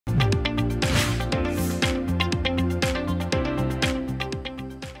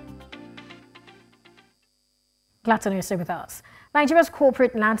Glad to know you're still with us. Nigeria's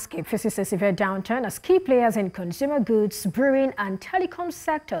corporate landscape faces a severe downturn as key players in consumer goods, brewing and telecom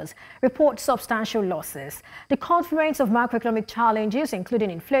sectors report substantial losses. The confluence of macroeconomic challenges,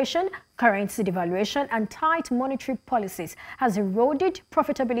 including inflation, currency devaluation and tight monetary policies, has eroded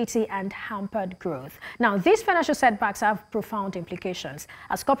profitability and hampered growth. Now, these financial setbacks have profound implications.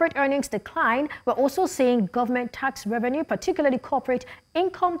 As corporate earnings decline, we're also seeing government tax revenue, particularly corporate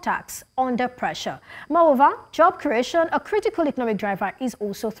income tax, under pressure. Moreover, job creation, a critical economic driver, is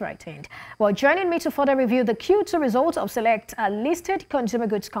also threatened. Well, joining me to further review the Q2 results of select listed consumer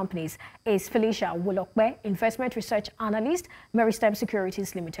goods companies is Felicia Awolope, Investment Research Analyst, Meristem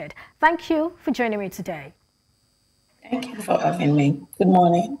Securities Ltd. Thank you for joining me today. Thank you for having me. Good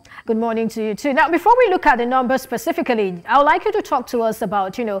morning. Good morning to you too. Now, before we look at the numbers specifically, I would like you to talk to us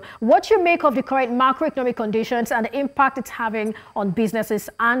about, what you make of the current macroeconomic conditions and the impact it's having on businesses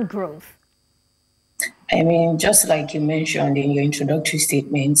and growth. I mean, just like you mentioned in your introductory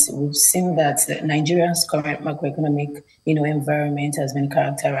statements, we've seen that Nigeria's current macroeconomic, environment has been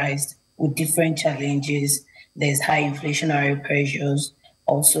characterized with different challenges. There's high inflationary pressures.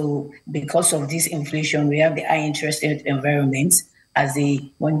 Also, because of this inflation, we have the high interest rate environment as the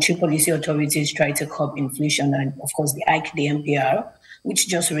monetary policy authorities try to curb inflation and, of course, the hike the MPR, which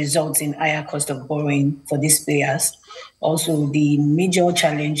just results in higher cost of borrowing for these players. Also, the major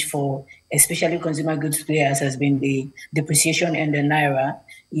challenge for especially consumer goods players has been the depreciation in the naira,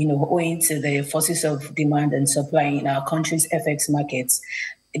 owing to the forces of demand and supply in our country's FX markets.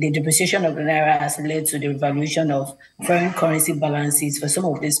 The depreciation of the naira has led to the revaluation of foreign currency balances for some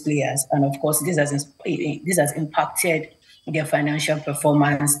of these players. And of course, this has impacted their financial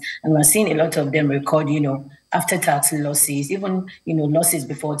performance. And we're seeing a lot of them record, after-tax losses, even, losses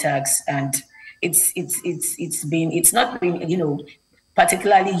before tax. And it's not been,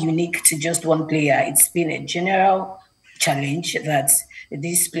 particularly unique to just one player. It's been a general challenge that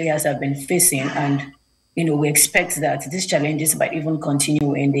these players have been facing. And we expect that these challenges might even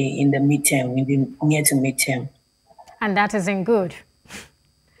continue in the midterm, in the near to midterm. And that isn't good.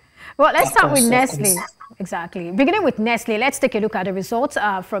 Well, let's start with Nestle. Exactly. Beginning with Nestle, let's take a look at the results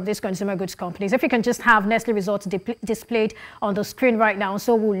from these consumer goods companies. If you can just have Nestle results displayed on the screen right now.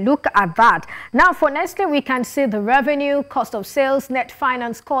 So we'll look at that. Now, for Nestle, we can see the revenue, cost of sales, net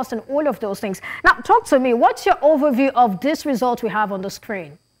finance cost, and all of those things. Now, talk to me. What's your overview of this result we have on the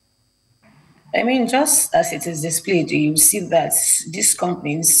screen? I mean, just as it is displayed, you see that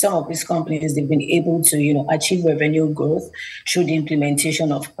some of these companies, they've been able to, achieve revenue growth through the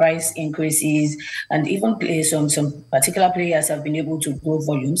implementation of price increases, and even some particular players have been able to grow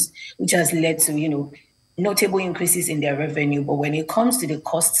volumes, which has led to, notable increases in their revenue. But when it comes to the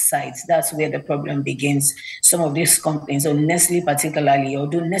cost side, that's where the problem begins. Some of these companies, or Nestle particularly,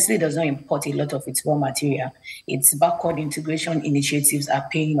 although Nestle does not import a lot of its raw material, its backward integration initiatives are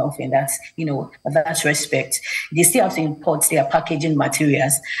paying off in that, that respect. They still have to import their packaging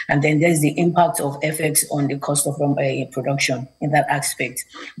materials, and then there's the impact of FX on the cost of production in that aspect.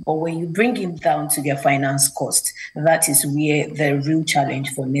 But when you bring it down to their finance cost, that is where the real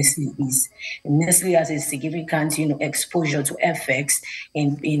challenge for Nestle is. Nestle has a significant, exposure to FX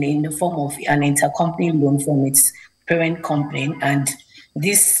in the form of an intercompany loan from its parent company, and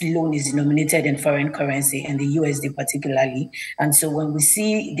this loan is denominated in foreign currency, in the USD particularly. And so when we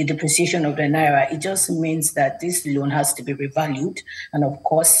see the depreciation of the naira, it just means that this loan has to be revalued, and of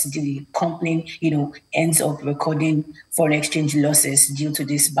course the company, ends up recording foreign exchange losses due to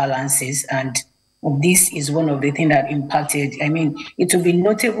these balances. And this is one of the things that impacted. I mean, it will be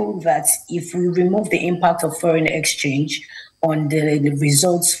notable that if we remove the impact of foreign exchange on the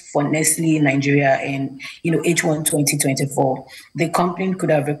results for Nestle in Nigeria in, H1 2024, the company could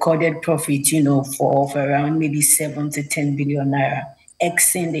have recorded profit, for around maybe 7 to 10 billion naira,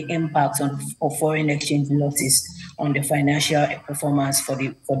 exceeding the impact of foreign exchange losses on the financial performance for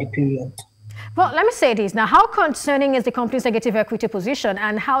the period. Well, let me say this. Now, how concerning is the company's negative equity position,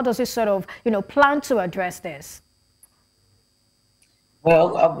 and how does it sort of, plan to address this?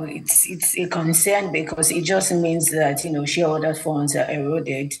 Well, it's a concern because it just means that, shareholder funds are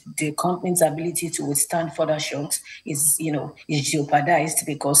eroded. The company's ability to withstand further shocks is jeopardized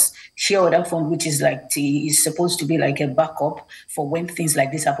because shareholder fund, which is is supposed to be like a backup for when things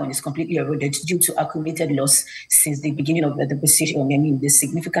like this happen, is completely eroded due to accumulated loss since the beginning of the depreciation. I mean, the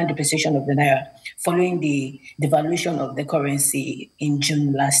significant depreciation of the naira following the devaluation of the currency in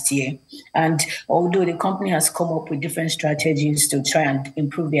June last year. And although the company has come up with different strategies to try and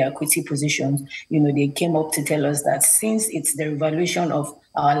improve their equity positions, they came up to tell us that since it's the revaluation of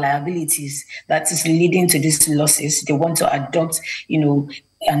our liabilities that is leading to these losses, they want to adopt,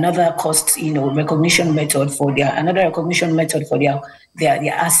 another cost, recognition method for their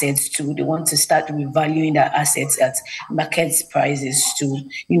their assets too. They want to start revaluing their assets at market prices to,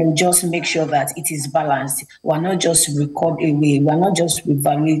 just make sure that it is balanced. We're not just revaluing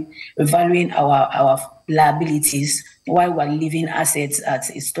our liabilities while we're leaving assets at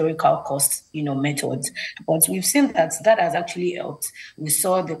historical cost, methods. But we've seen that has actually helped. We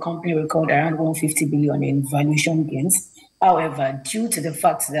saw the company record around 150 billion in valuation gains. However, due to the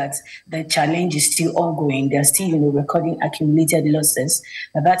fact that the challenge is still ongoing, they're still, recording accumulated losses.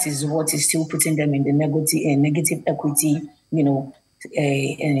 That is what is still putting them in the negative equity,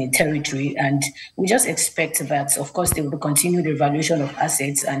 territory. And we just expect that, of course, they will continue the valuation of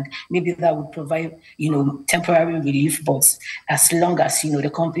assets, and maybe that would provide, temporary relief. But as long as, the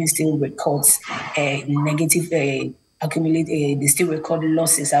company still records negative they still record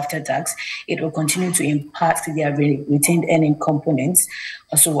losses after tax, it will continue to impact their retained earning components.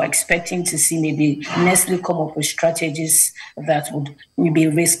 So we're expecting to see maybe Nestle come up with strategies that would maybe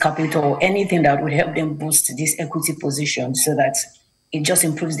raise capital or anything that would help them boost this equity position, so that it just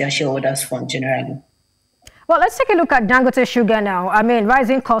improves their shareholders' fund generally. Well, let's take a look at Dangote Sugar now. I mean,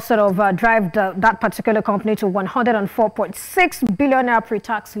 rising costs sort of drive that particular company to 104.6 billion naira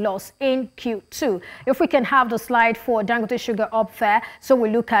pre-tax loss in Q2. If we can have the slide for Dangote Sugar up there, so we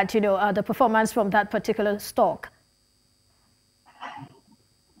look at, the performance from that particular stock.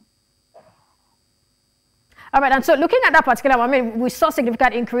 All right, and so looking at that particular, we saw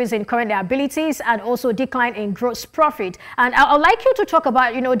significant increase in current liabilities and also decline in gross profit. And I'd like you to talk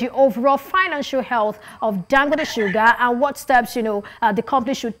about, the overall financial health of Dangote Sugar and what steps, the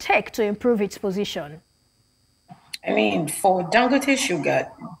company should take to improve its position. For Dangote Sugar,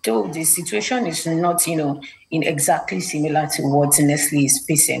 though the situation is not, exactly similar to what Nestle is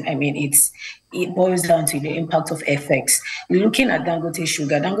facing. It boils down to the impact of FX. Looking at Dangote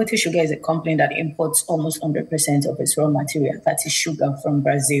Sugar is a company that imports almost 100% of its raw material, that is sugar, from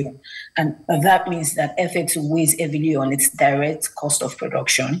Brazil. And that means that FX weighs heavily on its direct cost of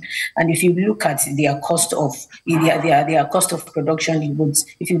production. And if you look at their cost of production,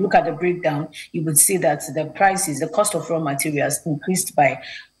 if you look at the breakdown, you would see that the cost of raw materials increased by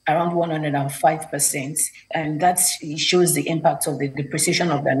around 105%. And that shows the impact of the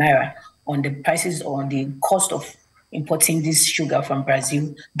depreciation of the naira on the prices or the cost of importing this sugar from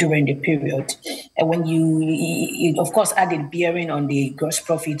Brazil during the period. And when you of course, added bearing on the gross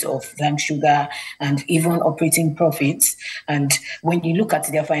profit of Dangote Sugar and even operating profits. And when you look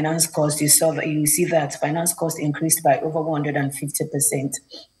at their finance cost, you see that finance cost increased by over 150%.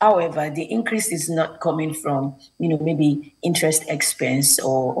 However, the increase is not coming from, maybe interest expense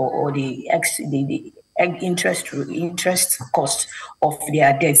or the interest cost of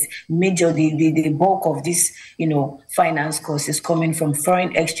their debts. The bulk of this, finance cost is coming from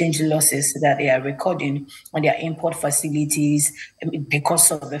foreign exchange losses that they are recording on their import facilities, because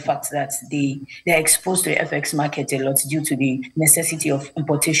of the fact that they're exposed to the FX market a lot due to the necessity of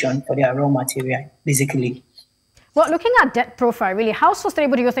importation for their raw material, basically. Well, looking at debt profile, really, how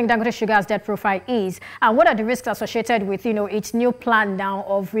sustainable do you think Dangote Sugar's debt profile is? And what are the risks associated with, its new plan now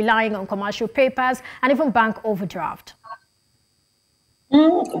of relying on commercial papers and even bank overdraft?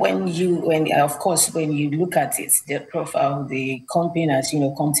 When you look at its debt profile, the company has,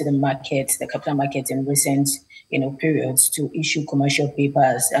 come to the capital market in recent, periods to issue commercial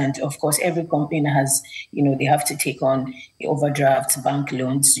papers. And of course, every company has, they have to take on overdraft bank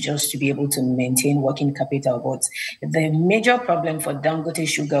loans just to be able to maintain working capital. But the major problem for Dangote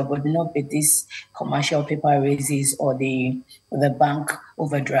Sugar would not be this commercial paper raises or the bank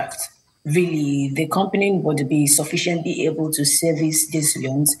overdraft. Really, the company would be sufficiently able to service these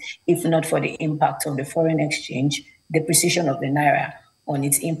loans if not for the impact of the foreign exchange, depreciation of the naira on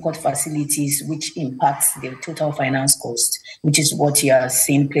its import facilities, which impacts the total finance cost, which is what you are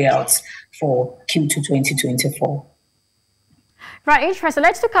seeing play out for Q2 2024. Right, interesting.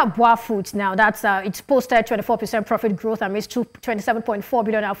 Let's look at BUA Foods now. That's it's posted 24% profit growth amidst 27.4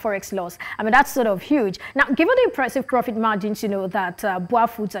 billion forex loss. That's sort of huge. Now, given the impressive profit margins, that BUA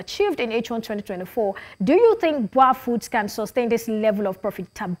Foods achieved in H1 2024, do you think BUA Foods can sustain this level of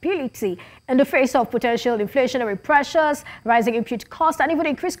profitability in the face of potential inflationary pressures, rising input costs, and even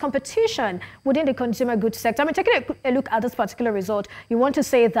increased competition within the consumer goods sector? Taking a look at this particular result, you want to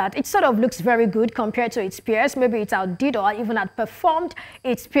say that it sort of looks very good compared to its peers. Maybe it's outdid or even outperformed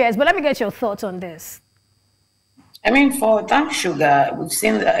its peers. But let me get your thoughts on this. I mean, for Dangote Sugar, we've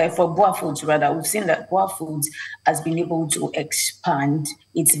seen that, for BUA Foods rather, we've seen that BUA Foods has been able to expand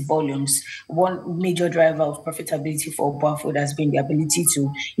its volumes. One major driver of profitability for BUA Food has been the ability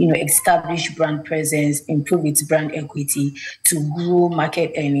to, establish brand presence, improve its brand equity, to grow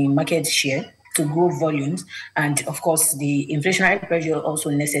market share, to grow volumes. And of course, the inflationary pressure also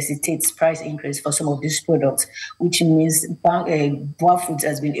necessitates price increase for some of these products, which means BUA Foods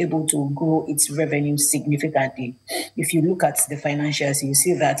has been able to grow its revenue significantly. If you look at the financials, you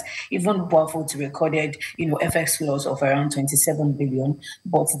see that even BUA Foods recorded, FX loss of around 27 billion,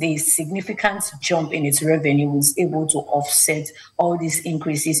 but the significant jump in its revenue was able to offset all these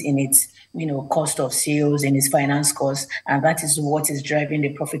increases in its cost of sales and its finance costs, and that is what is driving the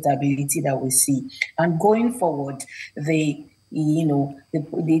profitability that we see. And going forward, the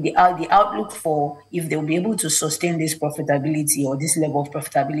outlook for if they'll be able to sustain this profitability or this level of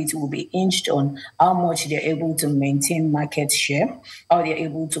profitability will be hinged on how much they're able to maintain market share, how they're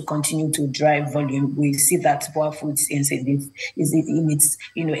able to continue to drive volume. We see that BUA Foods is in its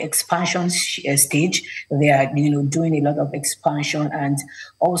expansion stage. They are doing a lot of expansion, and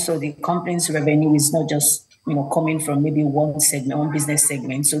also the company's revenue is not just coming from maybe one business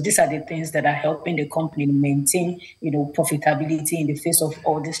segment. So these are the things that are helping the company maintain, profitability in the face of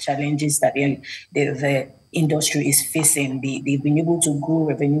all these challenges that the industry is facing. They've been able to grow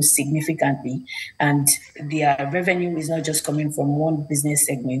revenue significantly, and their revenue is not just coming from one business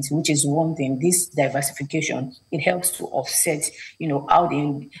segment, which is one thing. This diversification, it helps to offset, how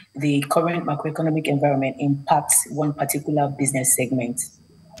the current macroeconomic environment impacts one particular business segment.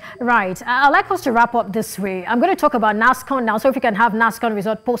 Right. I'd like us to wrap up this way. I'm going to talk about NASCON now. So if we can have NASCON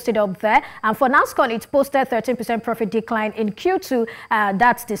result posted up there. And for NASCON, it's posted 13% profit decline in Q2.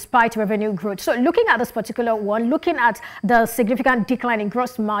 That's despite revenue growth. So looking at this particular one, looking at the significant decline in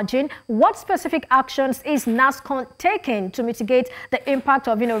gross margin, what specific actions is NASCON taking to mitigate the impact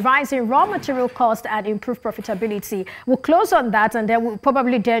of, rising raw material cost and improve profitability? We'll close on that, and then we'll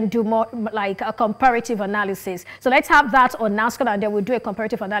probably then do more like a comparative analysis. So let's have that on NASCON, and then we'll do a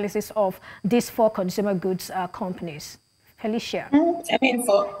comparative analysis of these four consumer goods companies. Felicia. I mean,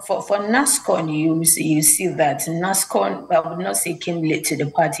 for NASCON, you see that NASCON, I would not say came late to the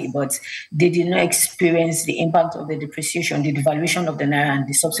party, but they did not experience the impact of the depreciation, the devaluation of the Naira and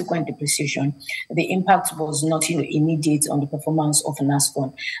the subsequent depreciation. The impact was not immediate on the performance of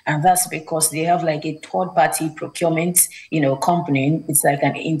NASCON. And that's because they have like a third-party procurement, company. It's like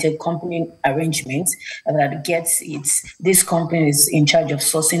an intercompany arrangement that gets this company is in charge of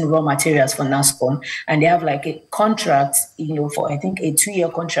sourcing raw materials for NASCON, and they have like a contract, for I think a 2-year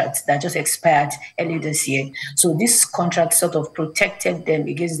contract that just expired early this year. So this contract sort of protected them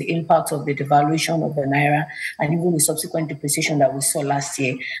against the impact of the devaluation of the Naira and even the subsequent depreciation that we saw last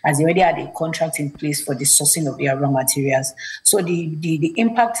year, as they already had a contract in place for the sourcing of their raw materials. So the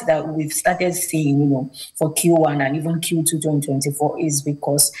impact that we've started seeing, for Q1 and even Q2 2024 is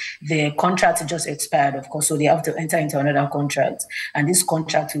because the contract just expired, of course, so they have to enter into another contract. And this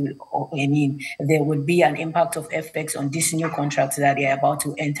contract there would be an impact of FX on this new contract that they are about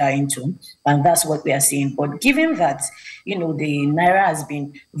to enter into, and that's what we are seeing. But given that the Naira has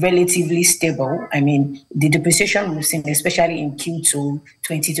been relatively stable, I mean, the depreciation we've seen, especially in Q2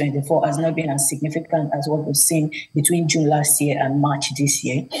 2024, has not been as significant as what we've seen between June last year and March this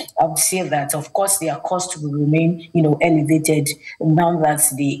year. I would say that, of course, their cost will remain elevated now that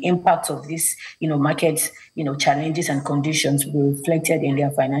the impact of this market challenges and conditions will be reflected in their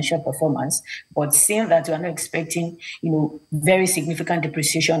financial performance. But seeing that we are not expecting very significant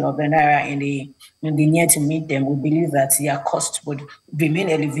depreciation of the Naira in the near to mid-term, we believe that their costs would remain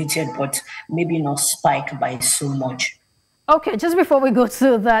elevated, but maybe not spike by so much. Okay, just before we go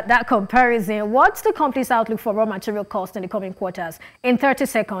to that comparison, what's the company's outlook for raw material cost in the coming quarters? In 30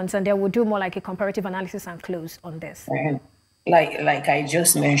 seconds, and then we'll do more like a comparative analysis and close on this. Like I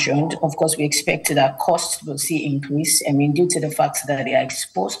just mentioned, of course, we expect that costs will see increase. I mean, due to the fact that they are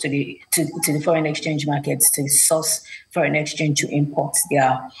exposed to the foreign exchange markets to source foreign exchange to import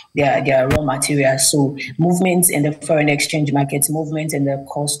their raw materials. So movements in the foreign exchange markets, movements in the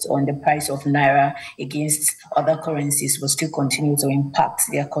cost on the price of Naira against other currencies will still continue to impact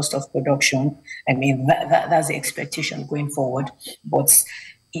their cost of production. I mean, that's the expectation going forward. But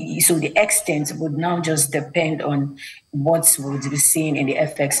so the extent would now just depend on what would be seen in the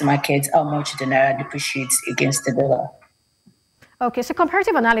FX market, how much the Naira depreciates against the dollar. Okay, so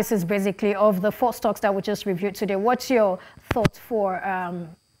comparative analysis basically of the four stocks that we just reviewed today. What's your thoughts for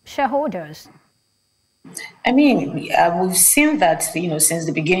shareholders? I mean, we've seen that, since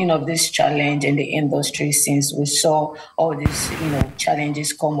the beginning of this challenge in the industry, since we saw all these,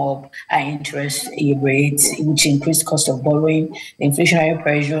 challenges come up, high interest rates, which increased cost of borrowing, the inflationary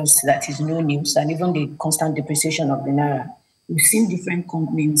pressures, that is no news, and even the constant depreciation of the naira. We've seen different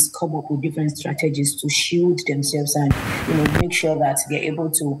companies come up with different strategies to shield themselves and, make sure that they're able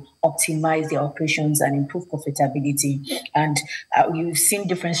to optimize their operations and improve profitability. And we've seen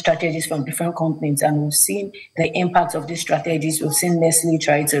different strategies from different companies, and we've seen the impact of these strategies. We've seen Nestle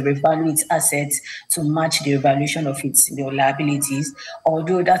try to revalue its assets to match the revaluation of its liabilities,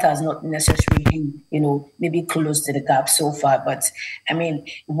 although that has not necessarily, maybe closed to the gap so far. But I mean,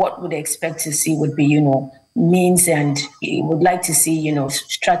 what would expect to see would be, means, and would like to see,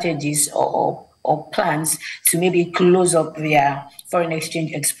 strategies or plans to maybe close up their foreign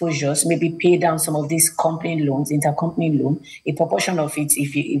exchange exposures, maybe pay down some of these company loans, intercompany loan, a proportion of it,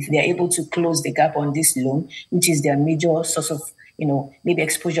 if they're able to close the gap on this loan, which is their major source of, maybe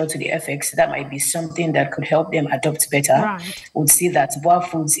exposure to the FX, that might be something that could help them adopt better. Right. We'll see that BUA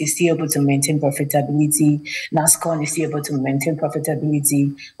Foods is still able to maintain profitability, NASCON is still able to maintain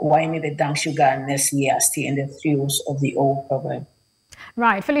profitability, while maybe Dangote Sugar and Nestle are still in the throes of the old problem.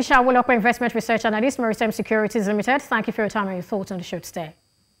 Right. Felicia Awolope, Investment Research Analyst, Meristem Securities Ltd. Thank you for your time and your thoughts on the show today.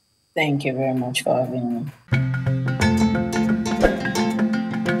 Thank you very much for having me.